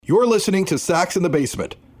You're listening to Sox in the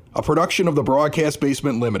Basement, a production of the Broadcast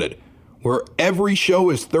Basement Limited, where every show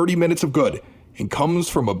is 30 minutes of good and comes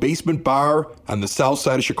from a basement bar on the south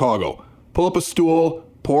side of Chicago. Pull up a stool,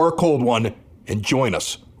 pour a cold one, and join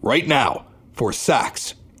us right now for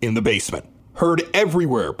Sox in the Basement. Heard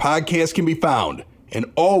everywhere podcasts can be found, and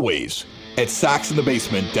always at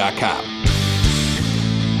soxinthebasement.com.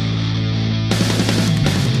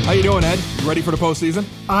 How you doing, Ed? You ready for the postseason?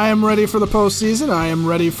 I am ready for the postseason. I am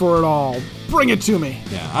ready for it all. Bring it to me.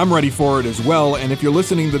 Yeah, I'm ready for it as well. And if you're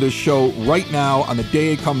listening to this show right now on the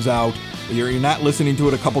day it comes out, you're not listening to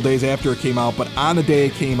it a couple days after it came out, but on the day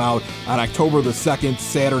it came out, on October the 2nd,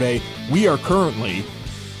 Saturday, we are currently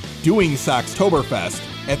doing Soxtoberfest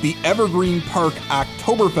at the Evergreen Park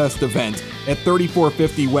Oktoberfest event at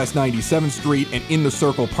 3450 West 97th Street and in the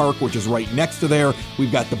Circle Park, which is right next to there.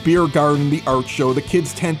 We've got the beer garden, the art show, the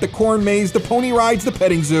kids tent, the corn maze, the pony rides, the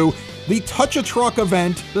petting zoo, the touch a truck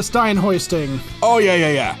event, the Stein hoisting. Oh,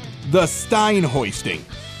 yeah. The Stein hoisting.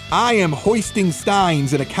 I am hoisting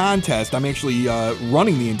steins in a contest. I'm actually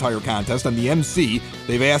running the entire contest. I'm the MC.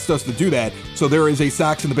 They've asked us to do that. So there is a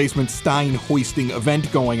Sox in the Basement Stein hoisting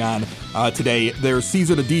event going on today. There's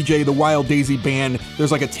Caesar the DJ, the Wild Daisy Band.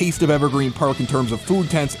 There's like a taste of Evergreen Park in terms of food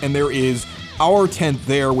tents. And there is our tent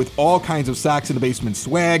there with all kinds of Sox in the Basement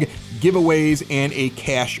swag, giveaways, and a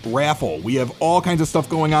cash raffle. We have all kinds of stuff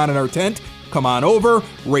going on in our tent. Come on over,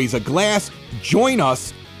 raise a glass, join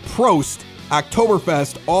us, Prost,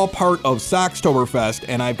 Oktoberfest, all part of Soxtoberfest,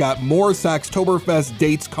 and I've got more Soxtoberfest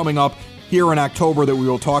dates coming up here in October that we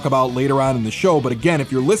will talk about later on in the show. But again,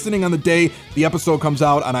 if you're listening on the day the episode comes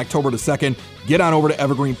out on October the 2nd, get on over to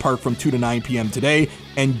Evergreen Park from 2 to 9 p.m. today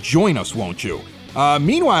and join us, won't you?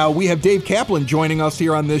 Meanwhile, we have Dave Kaplan joining us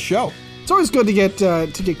here on this show. It's always good to get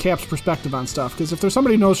Cap's perspective on stuff, because if there's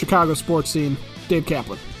somebody who knows Chicago sports scene, Dave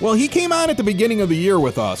Kaplan. Well, he came on at the beginning of the year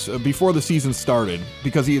with us before the season started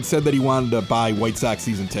because he had said that he wanted to buy White Sox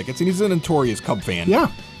season tickets, and he's a notorious Cub fan.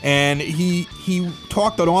 Yeah. And he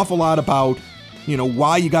talked an awful lot about,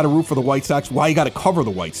 why you got to root for the White Sox, why you got to cover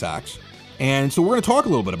the White Sox. And so we're going to talk a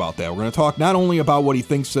little bit about that. We're going to talk not only about what he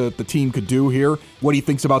thinks that the team could do here, what he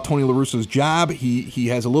thinks about Tony La Russa's job. He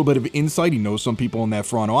has a little bit of insight. He knows some people in that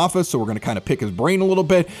front office, so we're going to kind of pick his brain a little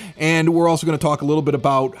bit. And we're also going to talk a little bit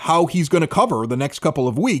about how he's going to cover the next couple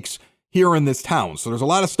of weeks here in this town. So there's a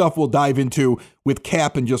lot of stuff we'll dive into with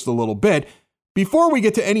Cap in just a little bit. Before we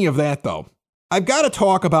get to any of that, though, I've got to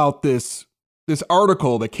talk about this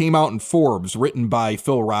article that came out in Forbes written by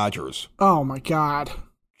Phil Rogers. Oh, my God.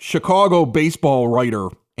 Chicago baseball writer.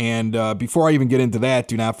 And before I even get into that,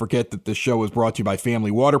 do not forget that this show is brought to you by Family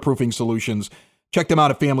Waterproofing Solutions. Check them out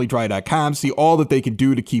at familydry.com. See all that they can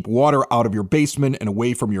do to keep water out of your basement and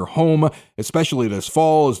away from your home, especially this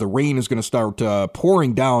fall as the rain is going to start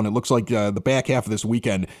pouring down. It looks like the back half of this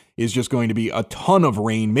weekend is just going to be a ton of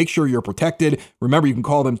rain. Make sure you're protected. Remember, you can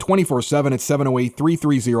call them 24/7 at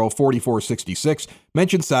 708-330-4466.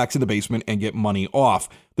 Mention Sox in the Basement and get money off.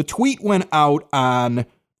 The tweet went out on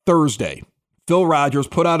Thursday. Phil Rogers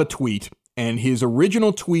put out a tweet, and his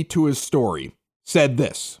original tweet to his story said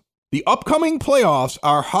this: "The upcoming playoffs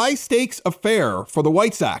are a high-stakes affair for the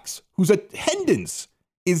White Sox, whose attendance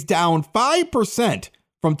is down 5%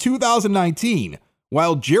 from 2019,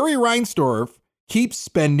 while Jerry Reinsdorf keeps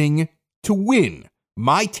spending to win.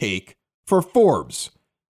 My take for Forbes."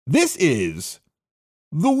 This is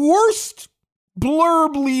the worst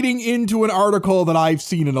blurb leading into an article that I've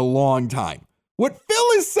seen in a long time. What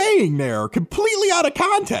Phil is saying there, completely out of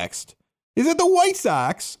context, is that the White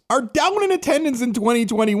Sox are down in attendance in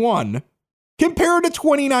 2021 compared to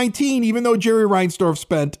 2019, even though Jerry Reinsdorf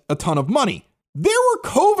spent a ton of money. There were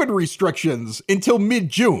COVID restrictions until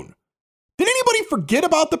mid-June. Did anybody forget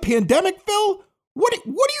about the pandemic, Phil? What are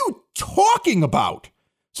you talking about?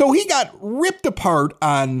 So he got ripped apart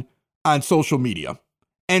on social media.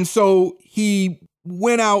 And so he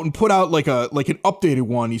went out and put out like an updated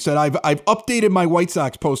one. He said, I've updated my White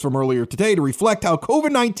Sox post from earlier today to reflect how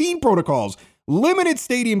COVID-19 protocols limited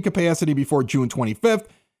stadium capacity before June 25th,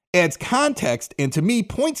 adds context, and to me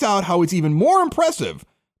points out how it's even more impressive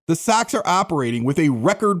the Sox are operating with a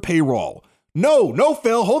record payroll. No,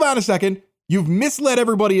 Phil, hold on a second. You've misled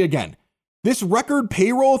everybody again. This record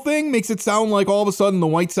payroll thing makes it sound like all of a sudden the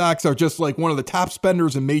White Sox are just like one of the top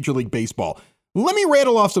spenders in Major League Baseball. Let me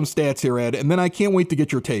rattle off some stats here, Ed, and then I can't wait to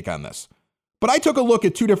get your take on this. But I took a look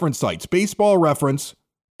at two different sites, Baseball Reference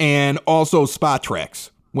and also Spot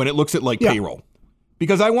Tracks, when it looks at payroll.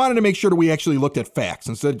 Because I wanted to make sure that we actually looked at facts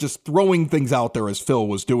instead of just throwing things out there as Phil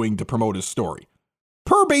was doing to promote his story.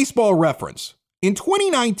 Per Baseball Reference, in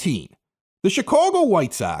 2019, the Chicago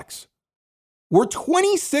White Sox were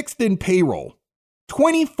 26th in payroll,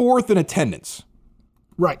 24th in attendance.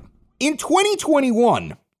 Right. In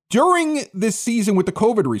 2021, during this season with the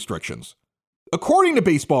COVID restrictions, according to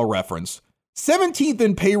Baseball Reference, 17th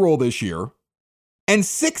in payroll this year and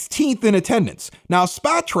 16th in attendance. Now,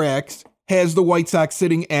 Spotrac has the White Sox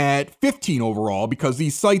sitting at 15 overall because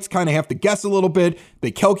these sites kind of have to guess a little bit.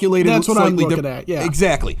 They calculate it That's what slightly I'm looking at, yeah.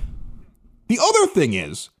 Exactly. The other thing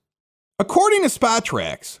is, according to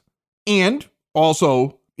Spotrac, and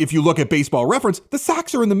also if you look at Baseball Reference, the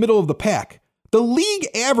Sox are in the middle of the pack. The league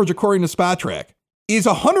average, according to Spotrac, is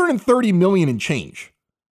 130 million and change.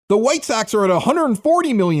 The White Sox are at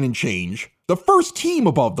 140 million and change, the first team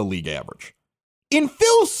above the league average. In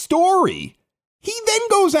Phil's story, he then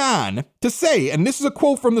goes on to say, and this is a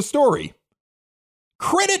quote from the story,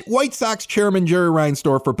 credit White Sox chairman Jerry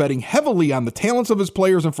Reinsdorf for betting heavily on the talents of his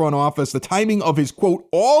players in front office. The timing of his, quote,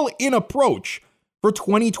 all-in approach for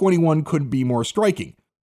 2021 couldn't be more striking.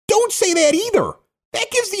 Don't say that either.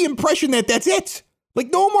 That gives the impression that that's it.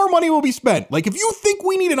 Like, no more money will be spent. Like, if you think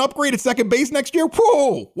we need an upgrade at second base next year,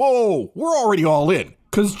 whoa, we're already all in.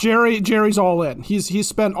 Because Jerry's all in. He's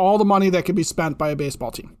spent all the money that could be spent by a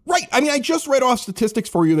baseball team. Right. I mean, I just read off statistics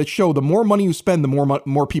for you that show the more money you spend, the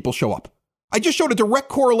more people show up. I just showed a direct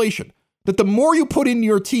correlation that the more you put into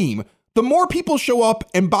your team, the more people show up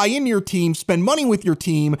and buy into your team, spend money with your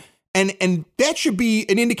team, and that should be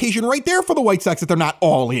an indication right there for the White Sox that they're not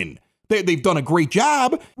all in. They've done a great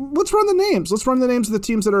job. Let's run the names. Let's run the names of the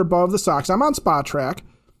teams that are above the Sox. I'm on Spotrac.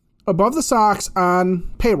 Above the Sox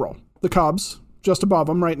on payroll, the Cubs, just above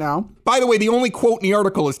them right now. By the way, the only quote in the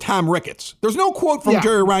article is Tom Ricketts. There's no quote from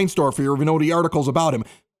Jerry Reinsdorf here, even though the article's about him.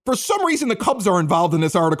 For some reason, the Cubs are involved in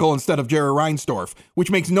this article instead of Jerry Reinsdorf,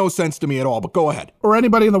 which makes no sense to me at all, but go ahead. Or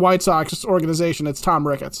anybody in the White Sox organization, it's Tom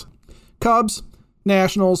Ricketts. Cubs,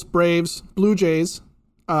 Nationals, Braves, Blue Jays,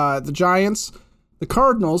 the Giants, the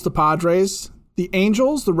Cardinals, the Padres, the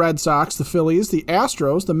Angels, the Red Sox, the Phillies, the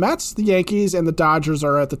Astros, the Mets, the Yankees, and the Dodgers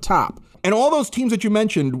are at the top. And all those teams that you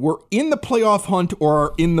mentioned were in the playoff hunt or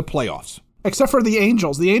are in the playoffs. Except for the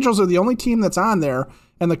Angels. The Angels are the only team that's on there,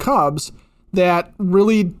 and the Cubs that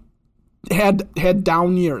really had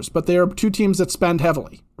down years. But they are two teams that spend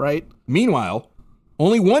heavily, right? Meanwhile,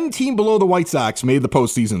 only one team below the White Sox made the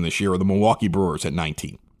postseason this year, the Milwaukee Brewers at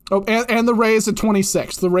 19. Oh, and the Rays at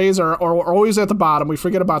 26. The Rays are always at the bottom. We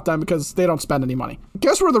forget about them because they don't spend any money.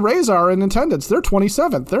 Guess where the Rays are in attendance? They're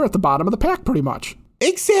 27th. They're at the bottom of the pack pretty much.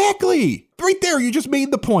 Exactly. Right there, you just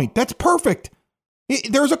made the point. That's perfect.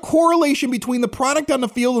 There's a correlation between the product on the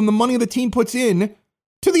field and the money the team puts in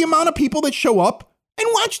to the amount of people that show up and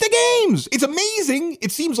watch the games. It's amazing.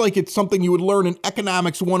 It seems like it's something you would learn in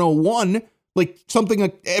Economics 101, like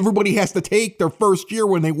something everybody has to take their first year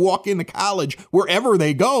when they walk into college, wherever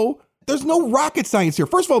they go. There's no rocket science here.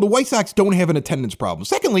 First of all, the White Sox don't have an attendance problem.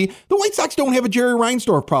 Secondly, the White Sox don't have a Jerry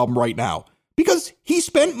Reinsdorf problem right now because he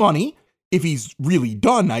spent money. If he's really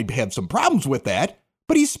done, I'd have some problems with that.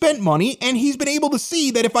 But he's spent money, and he's been able to see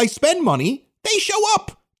that if I spend money, they show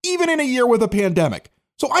up, even in a year with a pandemic.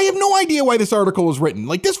 So I have no idea why this article was written.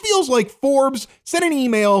 Like, this feels like Forbes sent an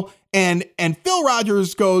email, and Phil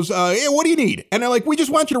Rogers goes, hey, what do you need? And they're like, we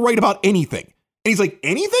just want you to write about anything. And he's like,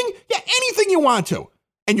 anything? Yeah, anything you want to.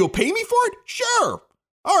 And you'll pay me for it? Sure.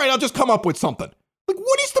 All right, I'll just come up with something. Like,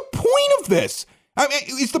 what is the point of this? I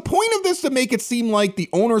mean, is the point of this to make it seem like the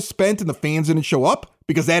owner spent and the fans didn't show up?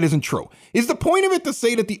 Because that isn't true. Is the point of it to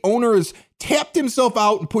say that the owner has tapped himself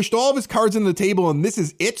out and pushed all of his cards on the table and this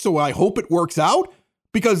is it, so I hope it works out?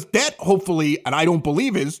 Because that hopefully, and I don't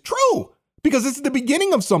believe is true. Because this is the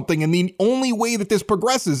beginning of something, and the only way that this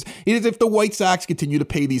progresses is if the White Sox continue to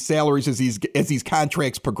pay these salaries as these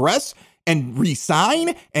contracts progress, and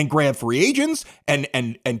re-sign and grab free agents and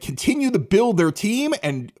continue to build their team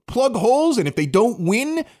and plug holes. And if they don't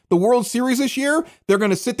win the World Series this year, they're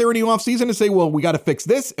going to sit there in the offseason and say, well, we got to fix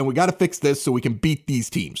this and we got to fix this so we can beat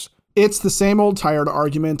these teams. It's the same old tired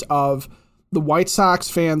argument of the White Sox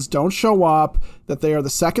fans don't show up, that they are the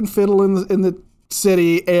second fiddle in the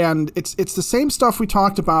city. And it's the same stuff we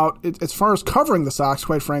talked about as far as covering the Sox,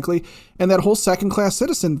 quite frankly, and that whole second-class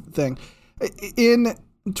citizen thing. In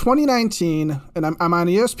 2019, and I'm on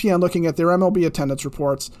ESPN looking at their MLB attendance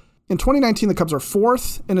reports. In 2019, the Cubs are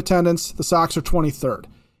 4th in attendance. The Sox are 23rd.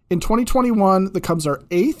 In 2021, the Cubs are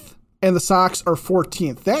 8th, and the Sox are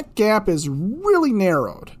 14th. That gap is really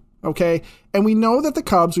narrowed, okay? And we know that the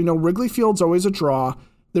Cubs, we know Wrigley Field's always a draw.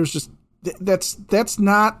 There's just, that's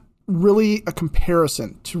not really a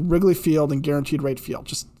comparison to Wrigley Field and Guaranteed Rate Field.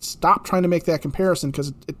 Just stop trying to make that comparison because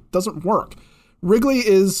it doesn't work. Wrigley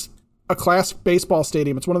is a class baseball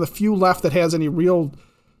stadium. It's one of the few left that has any real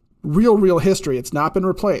history. It's not been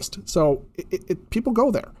replaced. So people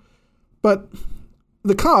go there. But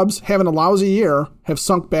the Cubs, having a lousy year, have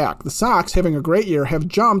sunk back. The Sox, having a great year, have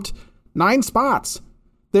jumped 9 spots.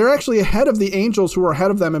 They're actually ahead of the Angels, who are ahead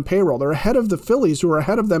of them in payroll. They're ahead of the Phillies, who are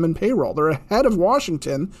ahead of them in payroll. They're ahead of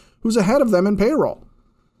Washington, who's ahead of them in payroll.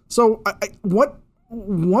 So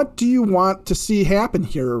what do you want to see happen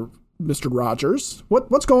here, Mr. Rogers?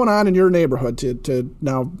 What's going on in your neighborhood, to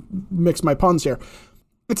now mix my puns here?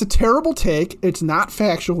 It's a terrible take. It's not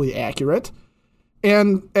factually accurate.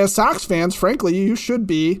 And as Sox fans, frankly, you should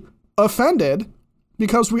be offended,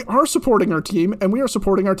 because we are supporting our team, and we are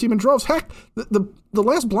supporting our team in droves. Heck, the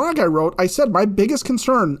last blog I wrote, I said my biggest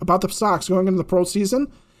concern about the Sox going into the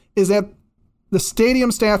postseason is that the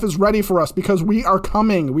stadium staff is ready for us, because we are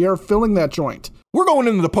coming. We are filling that joint. We're going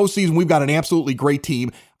into the postseason. We've got an absolutely great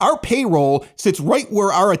team. Our payroll sits right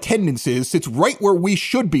where our attendance is, sits right where we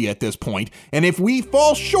should be at this point. And if we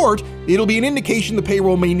fall short, it'll be an indication the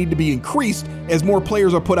payroll may need to be increased as more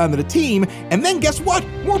players are put onto the team. And then guess what?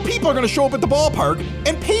 More people are going to show up at the ballpark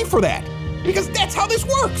and pay for that, because that's how this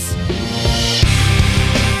works.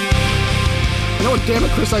 You know what, damn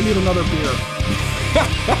it, Chris, I need another beer.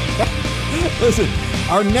 Listen,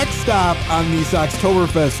 our next stop on the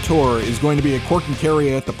Soxtoberfest tour is going to be at Cork and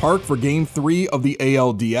Kerry at the Park for Game 3 of the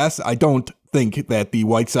ALDS. I don't think that the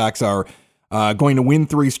White Sox are going to win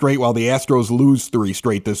 3 straight while the Astros lose 3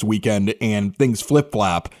 straight this weekend and things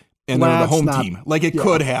flip-flop and they're the home team. Like, it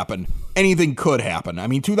could happen. Anything could happen. I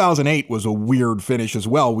mean, 2008 was a weird finish as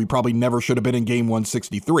well. We probably never should have been in Game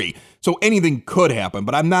 163. So anything could happen,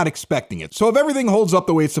 but I'm not expecting it. So if everything holds up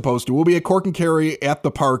the way it's supposed to, we'll be at Cork and Kerry at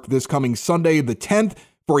the Park this coming Sunday, the 10th,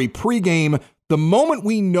 for a pregame. The moment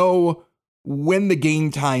we know when the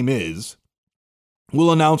game time is,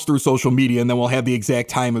 we'll announce through social media, and then we'll have the exact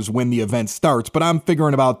time as when the event starts. But I'm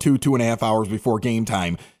figuring about 2.5 hours before game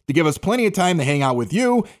time to give us plenty of time to hang out with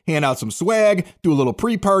you, hand out some swag, do a little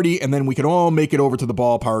pre-party, and then we can all make it over to the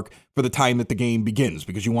ballpark for the time that the game begins,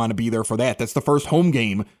 because you want to be there for that. That's the first home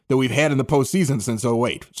game that we've had in the postseason since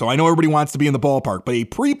 2008. So I know everybody wants to be in the ballpark, but a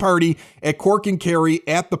pre-party at Cork and Kerry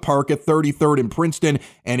at the Park at 33rd in Princeton.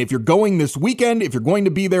 And if you're going this weekend, if you're going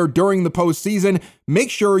to be there during the postseason, make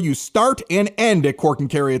sure you start and end at Cork and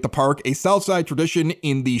Kerry at the Park, a Southside tradition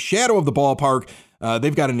in the shadow of the ballpark.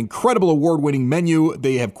 They've got an incredible award-winning menu.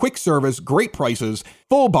 They have quick service, great prices,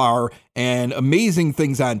 full bar, and amazing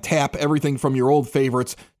things on tap. Everything from your old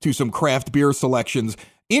favorites to some craft beer selections.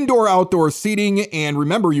 Indoor-outdoor seating, and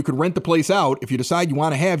remember, you can rent the place out if you decide you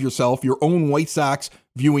want to have yourself your own White Sox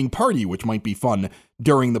viewing party, which might be fun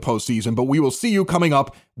during the postseason. But we will see you coming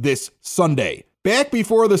up this Sunday. Back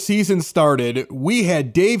before the season started, we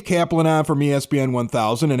had Dave Kaplan on from ESPN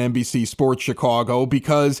 1000 and NBC Sports Chicago,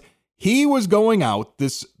 because he was going out,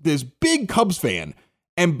 this big Cubs fan,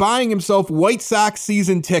 and buying himself White Sox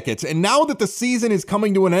season tickets. And now that the season is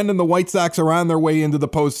coming to an end and the White Sox are on their way into the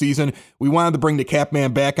postseason, we wanted to bring the Cap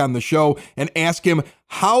Man back on the show and ask him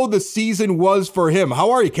how the season was for him. How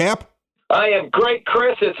are you, Cap? I am great,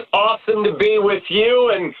 Chris. It's awesome to be with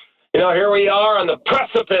you. And, here we are on the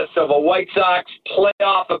precipice of a White Sox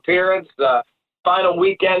playoff appearance. The final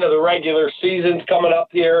weekend of the regular season's coming up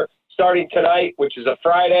here, starting tonight, which is a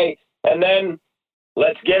Friday. And then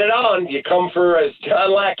let's get it on. You come for, as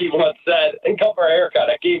John Lackey once said, and come for a haircut.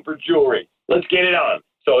 I came for jewelry. Let's get it on.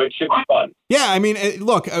 So it should be fun. Yeah, I mean,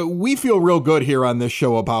 look, we feel real good here on this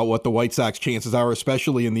show about what the White Sox chances are,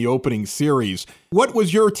 especially in the opening series. What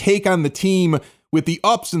was your take on the team with the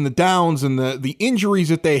ups and the downs and the injuries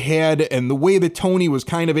that they had, and the way that Tony was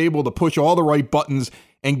kind of able to push all the right buttons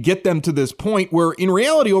and get them to this point where, in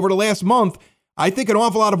reality, over the last month, I think an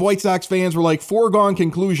awful lot of White Sox fans were like, foregone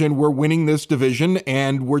conclusion, we're winning this division,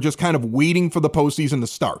 and we're just kind of waiting for the postseason to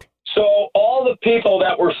start. So all the people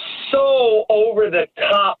that were so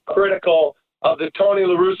over-the-top critical of the Tony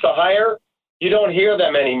La Russa hire, you don't hear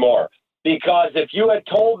them anymore. Because if you had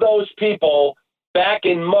told those people back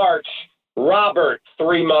in March, Robert,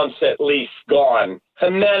 3 months at least gone,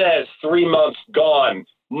 Jimenez, 3 months gone,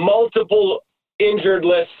 multiple injured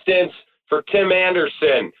list stints for Tim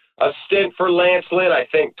Anderson, a stint for Lance Lynn, I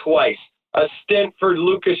think twice, a stint for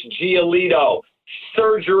Lucas Giolito,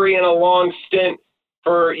 surgery and a long stint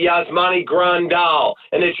for Yasmani Grandal,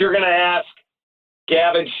 and that you're going to ask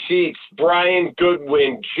Gavin Sheets, Brian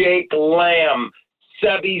Goodwin, Jake Lamb,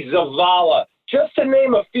 Sebi Zavala, just to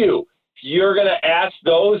name a few. You're going to ask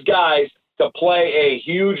those guys to play a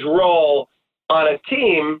huge role on a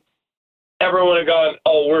team, everyone would have gone,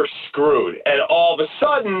 oh, we're screwed. And all of a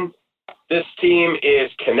sudden, this team is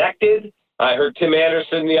connected. I heard Tim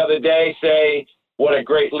Anderson the other day say what a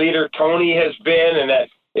great leader Tony has been, and that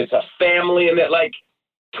it's a family, and that, like,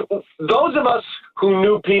 those of us who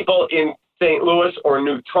knew people in St. Louis or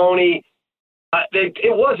knew Tony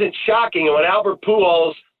It wasn't shocking. And when Albert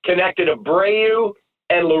Pujols connected Abreu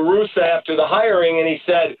and La Russa after the hiring, and he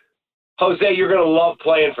said, Jose, you're going to love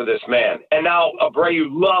playing for this man. And now Abreu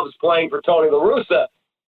loves playing for Tony La Russa.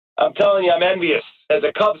 I'm telling you, I'm envious as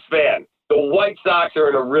a Cubs fan. The White Sox are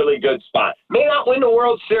in a really good spot. May not win the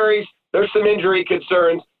World Series. There's some injury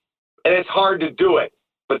concerns, and it's hard to do it.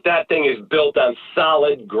 But that thing is built on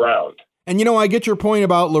solid ground. And, I get your point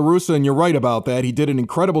about La Russa, and you're right about that. He did an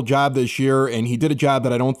incredible job this year, and he did a job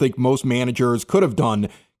that I don't think most managers could have done,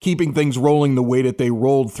 keeping things rolling the way that they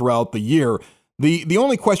rolled throughout the year. The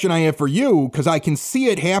only question I have for you, because I can see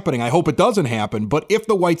it happening, I hope it doesn't happen, but if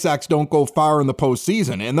the White Sox don't go far in the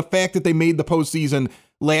postseason, and the fact that they made the postseason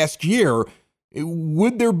last year,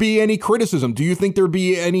 would there be any criticism? Do you think there'd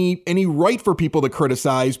be any right for people to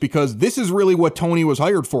criticize? Because this is really what Tony was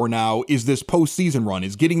hired for now, is this postseason run,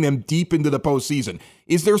 is getting them deep into the postseason.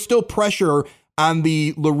 Is there still pressure on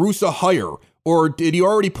the La Russa hire, or did he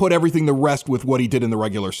already put everything to rest with what he did in the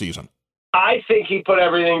regular season? I think he put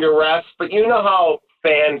everything to rest, but you know how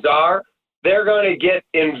fans are. They're going to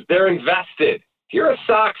they're invested. If you're a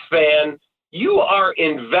Sox fan, you are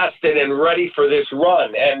invested and ready for this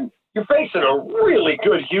run. And you're facing a really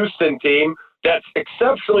good Houston team that's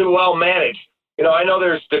exceptionally well managed. I know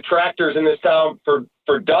there's detractors in this town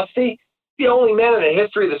for Dusty. The only man in the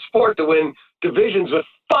history of the sport to win divisions with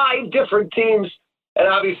 5 different teams and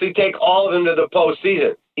obviously take all of them to the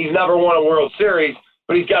postseason. He's never won a World Series,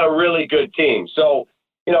 but he's got a really good team. So,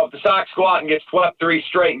 if the Sox go out and get swept 3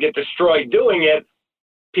 straight and get destroyed doing it,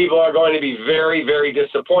 people are going to be very, very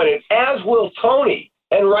disappointed, as will Tony,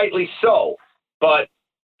 and rightly so. But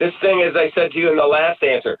this thing, as I said to you in the last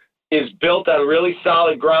answer, is built on really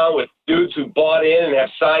solid ground with dudes who bought in and have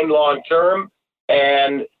signed long-term,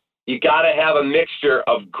 and you got to have a mixture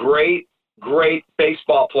of great, great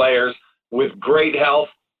baseball players with great health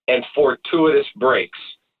and fortuitous breaks.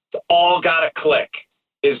 It's all got to click.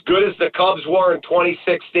 As good as the Cubs were in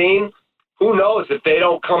 2016, who knows if they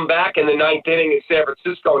don't come back in the 9th inning in San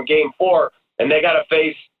Francisco in Game 4, and they got to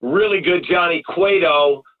face really good Johnny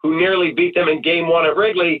Cueto, who nearly beat them in Game 1 at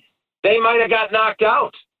Wrigley, they might have got knocked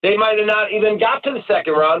out. They might have not even got to the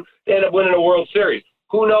second round. They end up winning a World Series.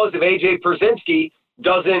 Who knows if A.J. Pierzynski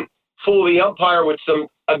doesn't fool the umpire with some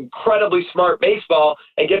incredibly smart baseball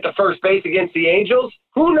and get to first base against the Angels?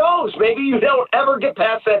 Who knows? Maybe you don't ever get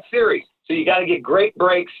past that series. So you got to get great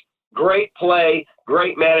breaks, great play,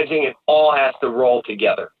 great managing. It all has to roll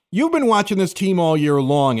together. You've been watching this team all year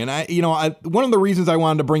long, and one of the reasons I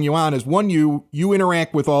wanted to bring you on is, one, you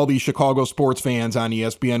interact with all these Chicago sports fans on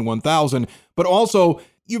ESPN 1000, but also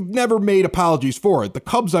you've never made apologies for it. The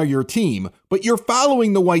Cubs are your team, but you're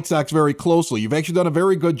following the White Sox very closely. You've actually done a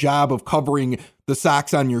very good job of covering the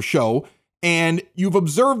Sox on your show, and you've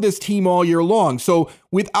observed this team all year long. So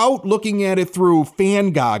without looking at it through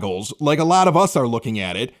fan goggles, like a lot of us are looking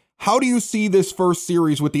at it, how do you see this first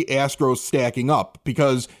series with the Astros stacking up?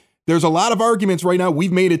 Because there's a lot of arguments right now,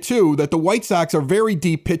 we've made it too, that the White Sox are very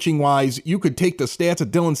deep pitching-wise. You could take the stats of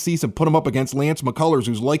Dylan Cease and put him up against Lance McCullers,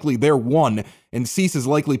 who's likely their 1, and Cease is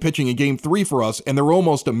likely pitching in Game 3 for us, and they're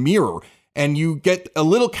almost a mirror. And you get a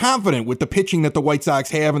little confident with the pitching that the White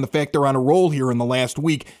Sox have and the fact they're on a roll here in the last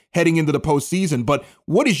week heading into the postseason. But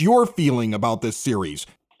what is your feeling about this series?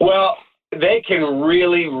 Well, they can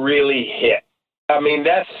really, really hit. I mean,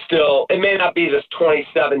 that's still, it may not be this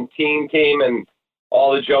 2017 team, and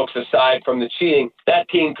all the jokes aside from the cheating, that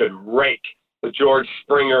team could rake with George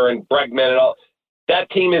Springer and Bregman and all. That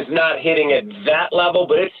team is not hitting at that level,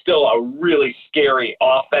 but it's still a really scary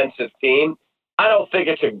offensive team. I don't think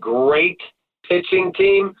it's a great pitching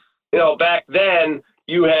team. Back then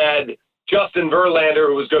you had Justin Verlander,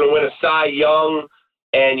 who was going to win a Cy Young,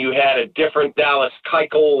 and you had a different Dallas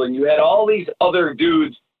Keuchel, and you had all these other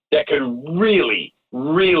dudes that could really,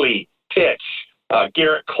 really pitch.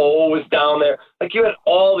 Garrett Cole was down there. Like, you had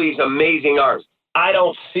all these amazing arms. I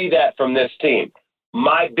don't see that from this team.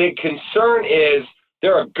 My big concern is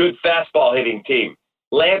they're a good fastball hitting team.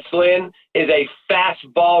 Lance Lynn is a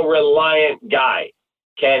fastball-reliant guy.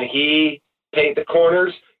 Can he paint the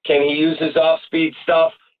corners? Can he use his off-speed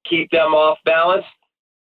stuff, keep them off balance?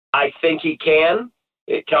 I think he can.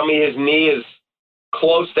 Tell me his knee is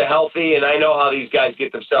close to healthy, and I know how these guys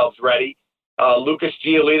get themselves ready. Lucas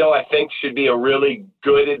Giolito, I think, should be a really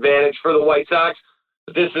good advantage for the White Sox.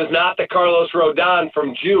 But this is not the Carlos Rodon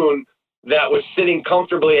from June that was sitting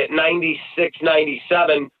comfortably at 96,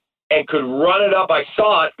 97, and could run it up. I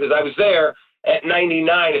saw it because I was there at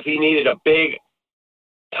 99 if he needed a big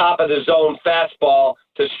top-of-the-zone fastball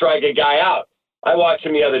to strike a guy out. I watched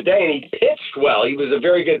him the other day, and he pitched well. He was a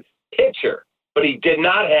very good pitcher, but he did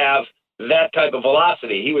not have that type of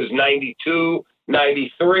velocity. He was 92,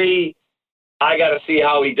 93. I got to see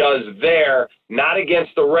how he does there, not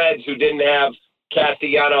against the Reds, who didn't have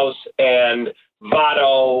Castellanos and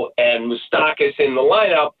Votto and Moustakas in the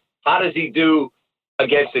lineup. How does he do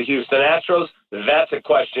against the Houston Astros? That's a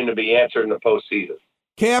question to be answered in the postseason.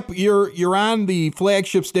 Cap, you're on the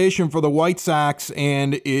flagship station for the White Sox,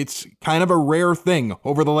 and it's kind of a rare thing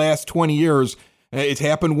over the last 20 years. It's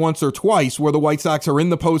happened once or twice where the White Sox are in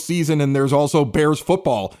the postseason, and there's also Bears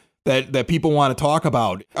football that people want to talk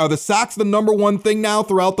about. Are the Sox the number one thing now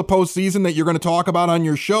throughout the postseason that you're going to talk about on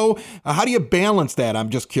your show? How do you balance that? I'm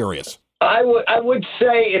just curious. I would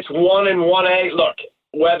say it's 1 and 1A. Look,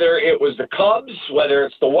 whether it was the Cubs, whether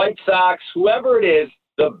it's the White Sox, whoever it is,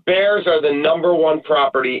 the Bears are the number one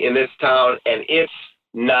property in this town, and it's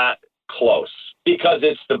not close because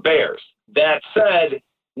it's the Bears. That said,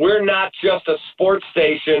 we're not just a sports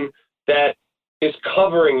station that is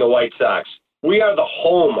covering the White Sox. We are the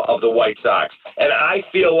home of the White Sox, and I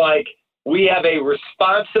feel like we have a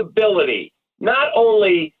responsibility not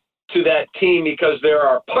only to that team because they're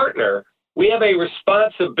our partner, we have a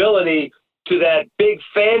responsibility to that big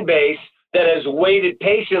fan base that has waited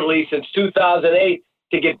patiently since 2008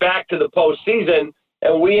 to get back to the postseason.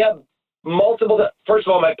 And we have multiple, first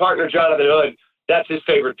of all, my partner, Jonathan Hood, that's his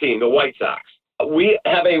favorite team, the White Sox. We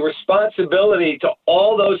have a responsibility to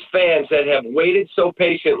all those fans that have waited so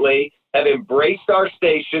patiently, have embraced our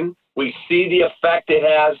station. We see the effect it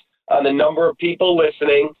has on the number of people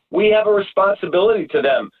listening. We have a responsibility to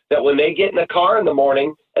them that when they get in the car in the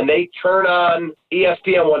morning and they turn on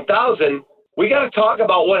ESPN 1000, we got to talk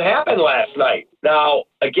about what happened last night. Now,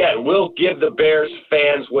 again, we'll give the Bears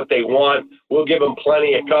fans what they want. We'll give them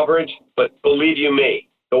plenty of coverage. But believe you me,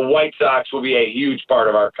 the White Sox will be a huge part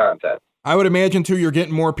of our content. I would imagine, too, you're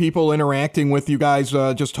getting more people interacting with you guys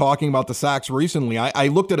just talking about the Sox recently. I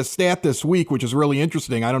looked at a stat this week, which is really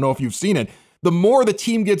interesting. I don't know if you've seen it. The more the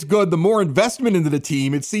team gets good, the more investment into the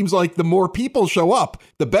team, it seems like the more people show up.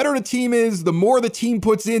 The better the team is, the more the team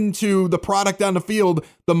puts into the product on the field,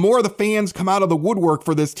 the more the fans come out of the woodwork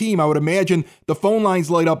for this team. I would imagine the phone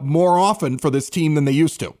lines light up more often for this team than they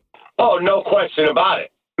used to. Oh, no question about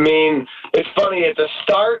it. I mean, it's funny, at the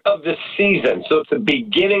start of the season, so it's the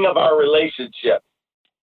beginning of our relationship,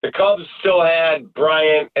 the Cubs still had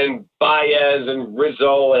Bryant and Baez and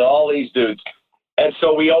Rizzo and all these dudes. And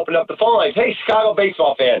so we opened up the phone lines. Hey, Chicago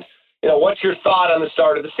baseball fans, what's your thought on the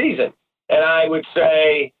start of the season? And I would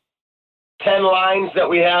say 10 lines that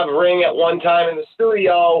we have ring at one time in the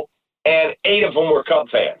studio, and 8 of them were Cub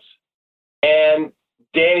fans. And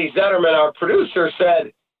Danny Zetterman, our producer,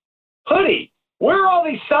 said, Hoodie, where are all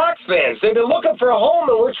these Sox fans? They've been looking for a home,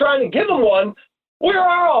 and we're trying to give them one. Where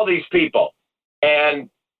are all these people? And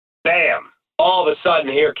bam, all of a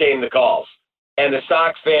sudden, here came the calls. And the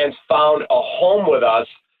Sox fans found a home with us,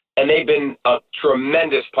 and they've been a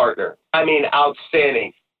tremendous partner. I mean,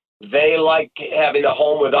 outstanding. They like having a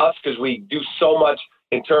home with us because we do so much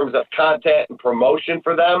in terms of content and promotion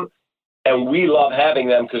for them, and we love having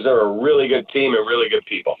them because they're a really good team and really good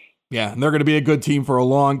people. Yeah, and they're going to be a good team for a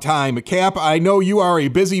long time. Cap, I know you are a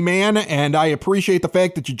busy man, and I appreciate the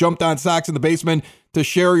fact that you jumped on Sox in the Basement to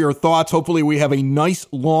share your thoughts. Hopefully we have a nice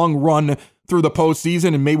long run through the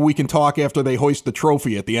postseason, and maybe we can talk after they hoist the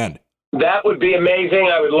trophy at the end. That would be amazing.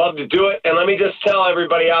 I would love to do it. And let me just tell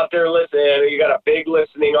everybody out there listening, I know you got a big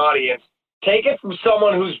listening audience. Take it from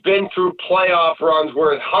someone who's been through playoff runs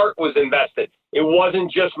where his heart was invested. It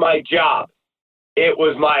wasn't just my job. It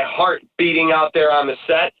was my heart beating out there on the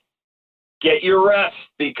set. Get your rest,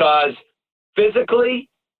 because physically,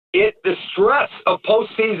 the stress of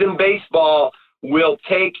postseason baseball will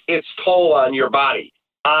take its toll on your body.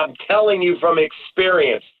 I'm telling you from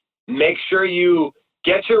experience, make sure you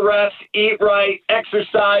get your rest, eat right,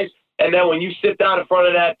 exercise, and then when you sit down in front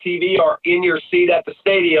of that TV or in your seat at the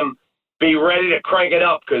stadium, be ready to crank it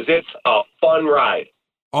up because it's a fun ride.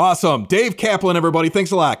 Awesome. Dave Kaplan, everybody.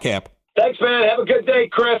 Thanks a lot, Cap. Thanks, man. Have a good day,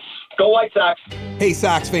 Chris. Go White Sox. Hey,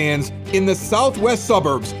 Sox fans. In the southwest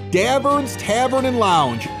suburbs, Davern's Tavern and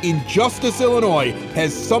Lounge in Justice, Illinois,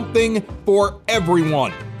 has something for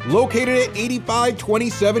everyone. Located at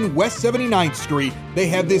 8527 West 79th Street, they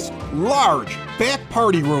have this large back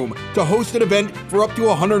party room to host an event for up to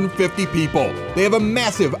 150 people. They have a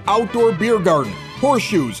massive outdoor beer garden,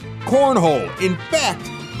 horseshoes, cornhole. In fact,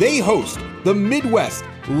 they host the Midwest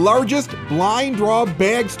largest blind draw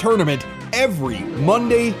bags tournament every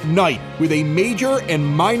Monday night with a major and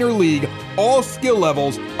minor league. All skill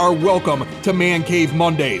levels are welcome to Man Cave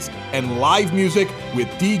Mondays, and live music with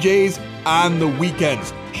DJs on the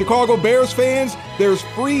weekends. Chicago Bears fans, there's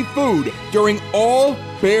free food during all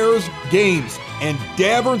Bears games, and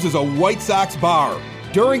Davern's is a White Sox bar.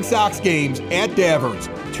 During Sox games at Daverns,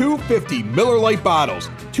 $2.50 Miller Lite bottles,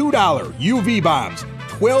 $2 UV bombs,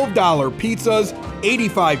 $12 pizzas,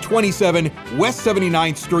 8527 West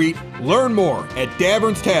 79th Street. Learn more at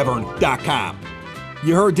davernstavern.com.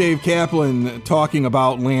 You heard Dave Kaplan talking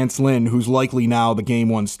about Lance Lynn, who's likely now the Game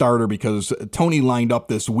 1 starter because Tony lined up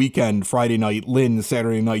this weekend, Friday night Lynn,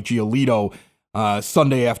 Saturday night Giolito,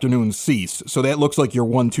 Sunday afternoon Cease. So that looks like your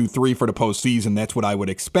 1, 2, 3 for the postseason. That's what I would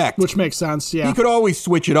expect. Which makes sense, yeah. He could always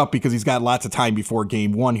switch it up because he's got lots of time before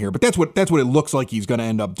Game 1 here, but that's what it looks like he's going to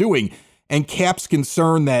end up doing. And Cap's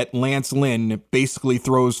concerned that Lance Lynn basically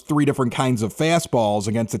throws 3 different kinds of fastballs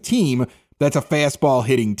against a team that's a fastball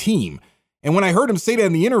hitting team. And when I heard him say that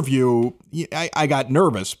in the interview, I got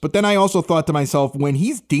nervous. But then I also thought to myself, when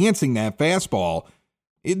he's dancing that fastball,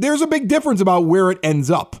 there's a big difference about where it ends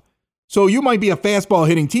up. So you might be a fastball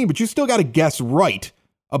hitting team, but you still got to guess right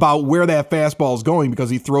about where that fastball is going because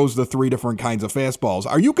he throws the 3 different kinds of fastballs.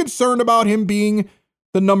 Are you concerned about him being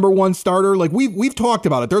the number 1 starter? Like we've talked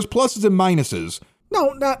about it. There's pluses and minuses.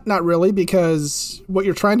 No, not really, because what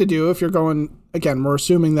you're trying to do, if you're going, again, we're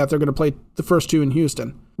assuming that they're going to play the first 2 in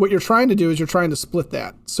Houston. What you're trying to do is you're trying to split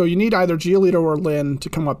that. So you need either Giolito or Lynn to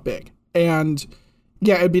come up big. And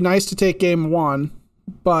yeah, it'd be nice to take Game 1,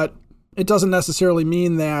 but it doesn't necessarily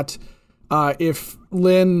mean that if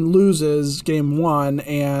Lynn loses Game 1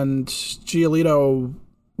 and Giolito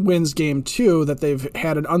wins Game 2, that they've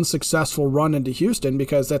had an unsuccessful run into Houston,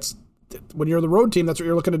 because that's when you're the road team, that's what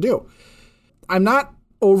you're looking to do. I'm not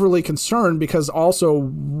overly concerned because also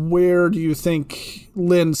where do you think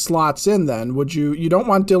Lynn slots in then? You don't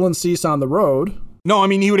want Dylan Cease on the road. No, I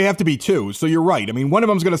mean, he would have to be 2. So you're right. I mean, one of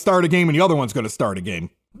them's going to start a game and the other one's going to start a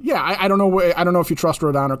game. Yeah, I don't know. I don't know if you trust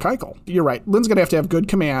Rodon or Keuchel. You're right. Lynn's going to have good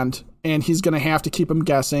command, and he's going to have to keep him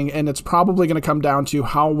guessing, and it's probably going to come down to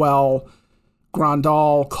how well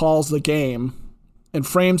Grandal calls the game and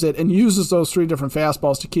frames it and uses those 3 different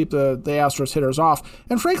fastballs to keep the Astros hitters off.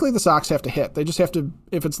 And frankly, the Sox have to hit. They just have to,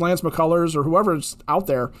 if it's Lance McCullers or whoever's out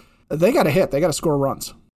there, they got to hit. They got to score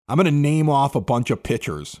runs. I'm going to name off a bunch of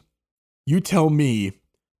pitchers. You tell me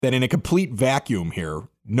that in a complete vacuum here,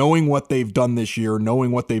 knowing what they've done this year,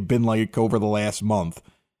 knowing what they've been like over the last month,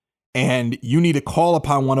 and you need to call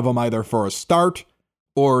upon one of them either for a start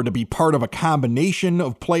or to be part of a combination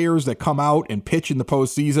of players that come out and pitch in the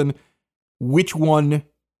postseason, which one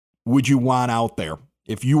would you want out there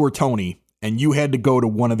if you were Tony and you had to go to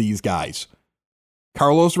one of these guys?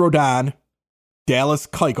 Carlos Rodon, Dallas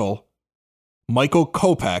Keuchel, Michael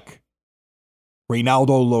Kopech,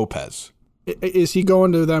 Reynaldo Lopez. Is he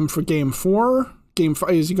going to them for Game 4? Game 5?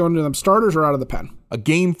 Is he going to them starters or out of the pen? A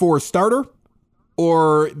Game 4 starter,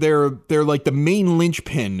 or they're like the main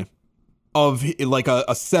linchpin of like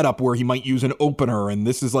a setup where he might use an opener, and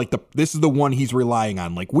this is the one he's relying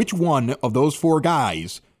on. Like, which one of those 4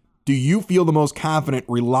 guys do you feel the most confident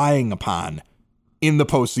relying upon in the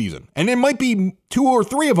postseason? And it might be 2 or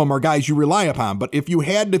 3 of them are guys you rely upon, but if you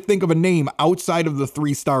had to think of a name outside of the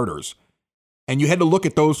 3 starters and you had to look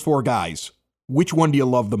at those 4 guys, which one do you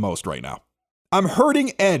love the most right now? I'm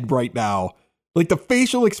hurting Ed right now. Like, the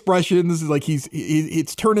facial expressions, like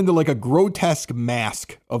it's turned into like a grotesque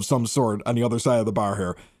mask of some sort on the other side of the bar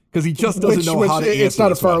here, because he just doesn't know how to answer. It's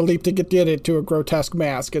not a far leap to get it to a grotesque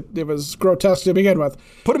mask. It was grotesque to begin with.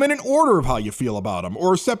 Put him in an order of how you feel about him,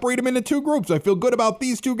 or separate him into 2 groups. I feel good about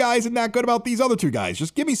these 2 guys and not good about these other 2 guys.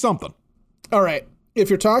 Just give me something. All right. If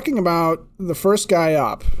you're talking about the first guy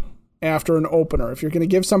up after an opener, if you're going to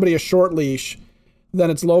give somebody a short leash, then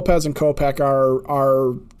it's Lopez and Kopech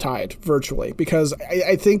are tied virtually, because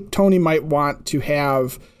I think Tony might want to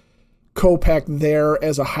have Kopech there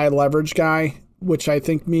as a high leverage guy, which I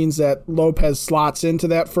think means that Lopez slots into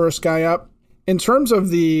that first guy up. In terms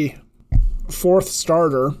of the 4th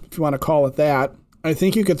starter, if you want to call it that, I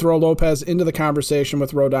think you could throw Lopez into the conversation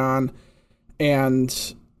with Rodon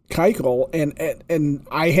and Keuchel, and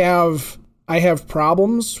I have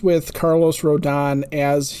problems with Carlos Rodon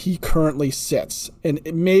as he currently sits. And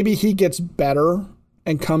maybe he gets better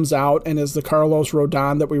and comes out and is the Carlos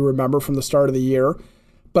Rodon that we remember from the start of the year.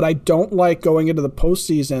 But I don't like going into the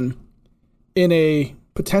postseason in a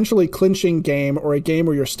potentially clinching game or a game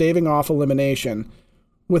where you're staving off elimination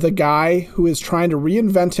with a guy who is trying to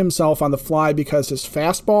reinvent himself on the fly because his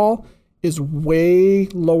fastball is way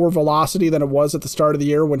lower velocity than it was at the start of the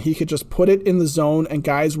year when he could just put it in the zone and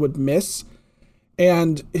guys would miss.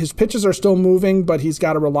 And his pitches are still moving, but he's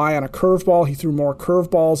got to rely on a curveball. He threw more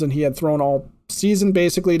curveballs than he had thrown all season,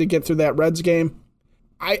 basically, to get through that Reds game.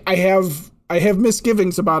 I have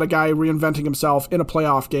misgivings about a guy reinventing himself in a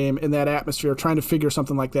playoff game in that atmosphere, trying to figure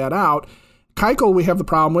something like that out. Keuchel we have the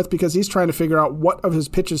problem with because he's trying to figure out what of his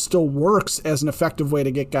pitches still works as an effective way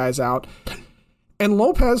to get guys out. And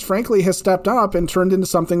Lopez, frankly, has stepped up and turned into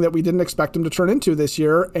something that we didn't expect him to turn into this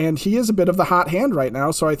year, and he is a bit of the hot hand right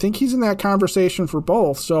now, so I think he's in that conversation for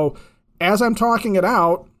both. So as I'm talking it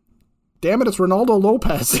out, damn it, it's Ronaldo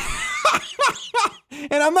Lopez.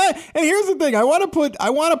 And I'm not. And here's the thing: I want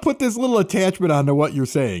to put this little attachment onto what you're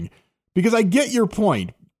saying, because I get your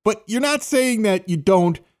point, but you're not saying that you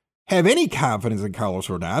don't have any confidence in Carlos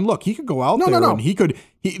Rodon. Look, he could go out there and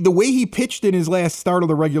the way he pitched in his last start of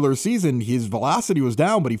the regular season, his velocity was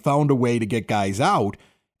down, but he found a way to get guys out,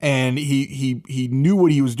 and he knew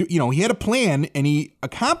what he was doing. You know, he had a plan, and he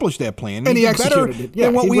accomplished that plan, and he executed it. Yeah,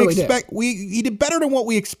 what he we really expect. did. He did better than what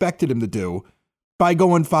we expected him to do by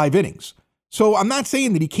going 5 innings. So I'm not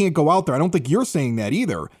saying that he can't go out there. I don't think you're saying that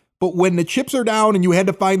either. But when the chips are down and you had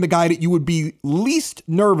to find the guy that you would be least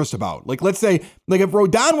nervous about, like let's say, like if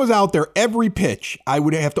Rodon was out there every pitch, I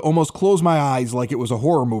would have to almost close my eyes like it was a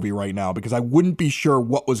horror movie right now, because I wouldn't be sure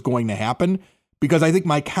what was going to happen, because I think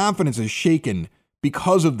my confidence is shaken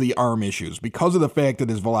because of the arm issues, because of the fact that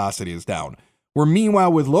his velocity is down. Where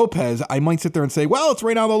meanwhile with Lopez, I might sit there and say, well, it's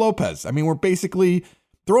Reynaldo Lopez. I mean, we're basically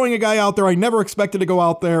throwing a guy out there I never expected to go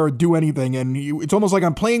out there or do anything, and it's almost like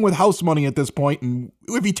I'm playing with house money at this point. And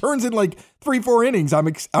if he turns in like 3-4 innings,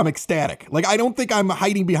 I'm ecstatic. Like I don't think I'm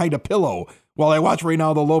hiding behind a pillow while I watch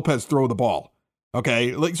Reynaldo Lopez throw the ball.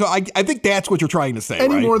 Okay, like so I think that's what you're trying to say,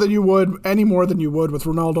 any right? more than you would with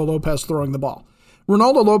Ronaldo Lopez throwing the ball.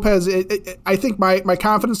 Ronaldo Lopez, I think my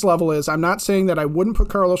confidence level is, I'm not saying that I wouldn't put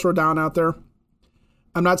Carlos Rodon out there.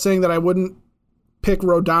 I'm not saying that I wouldn't pick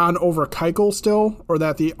Rodon over Keuchel still, or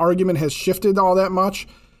that the argument has shifted all that much,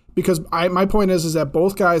 because my point is that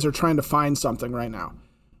both guys are trying to find something right now.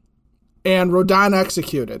 And Rodon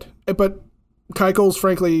executed, but Keuchel's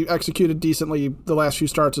frankly executed decently the last few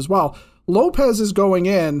starts as well. Lopez is going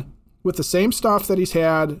in with the same stuff that he's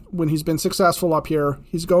had when he's been successful up here.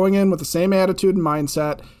 He's going in with the same attitude and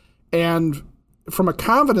mindset. And from a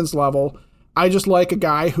confidence level, I just like a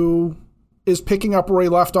guy who is picking up where he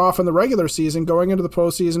left off in the regular season, going into the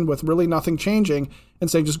postseason with really nothing changing, and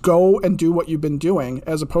saying, just go and do what you've been doing,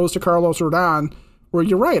 as opposed to Carlos Rodon, where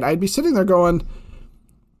you're right. I'd be sitting there going,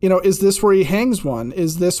 is this where he hangs one?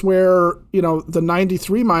 Is this where, the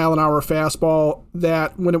 93 mile an hour fastball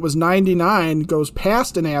that when it was 99 goes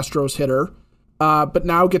past an Astros hitter, but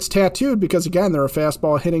now gets tattooed because, again, they're a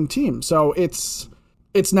fastball hitting team. So it's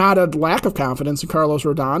not a lack of confidence in Carlos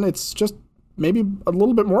Rodon. It's just maybe a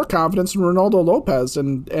little bit more confidence in Ronaldo Lopez.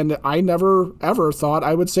 And I never, ever thought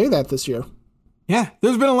I would say that this year. Yeah,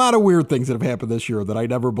 there's been a lot of weird things that have happened this year that I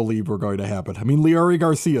never believed were going to happen. I mean, Leury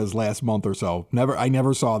Garcia's last month or so, I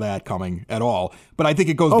never saw that coming at all. But I think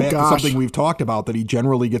it goes back to something we've talked about, that he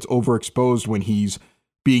generally gets overexposed when he's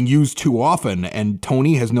being used too often. And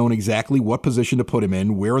Tony has known exactly what position to put him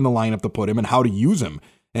in, where in the lineup to put him, and how to use him.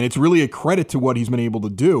 And it's really a credit to what he's been able to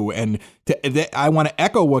do. And I want to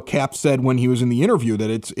echo what Cap said when he was in the interview, that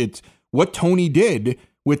it's what Tony did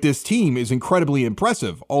with this team is incredibly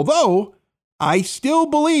impressive. Although I still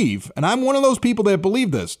believe, and I'm one of those people that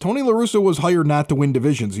believe this, Tony La Russa was hired not to win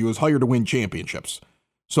divisions. He was hired to win championships.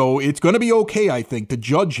 So it's going to be okay, I think, to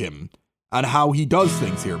judge him on how he does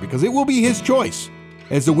things here, because it will be his choice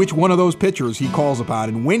as to which one of those pitchers he calls upon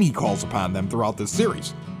and when he calls upon them throughout this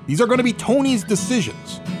series. These are going to be Tony's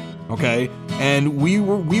decisions, okay? And we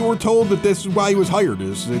were told that this is why he was hired,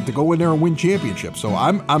 is to go in there and win championships. So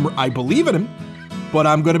I believe in him, but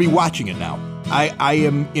I'm going to be watching it now. I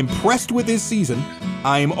am impressed with his season.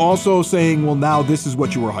 I am also saying, well, now this is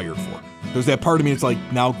what you were hired for. There's that part of me that's like,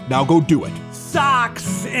 now go do it.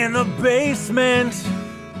 Sox in the basement.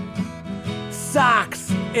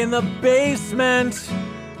 Sox in the basement.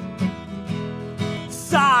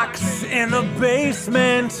 Sox in the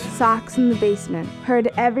basement. Sox in the Basement.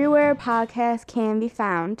 Heard everywhere podcasts can be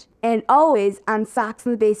found, and always on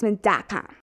soxinthebasement.com.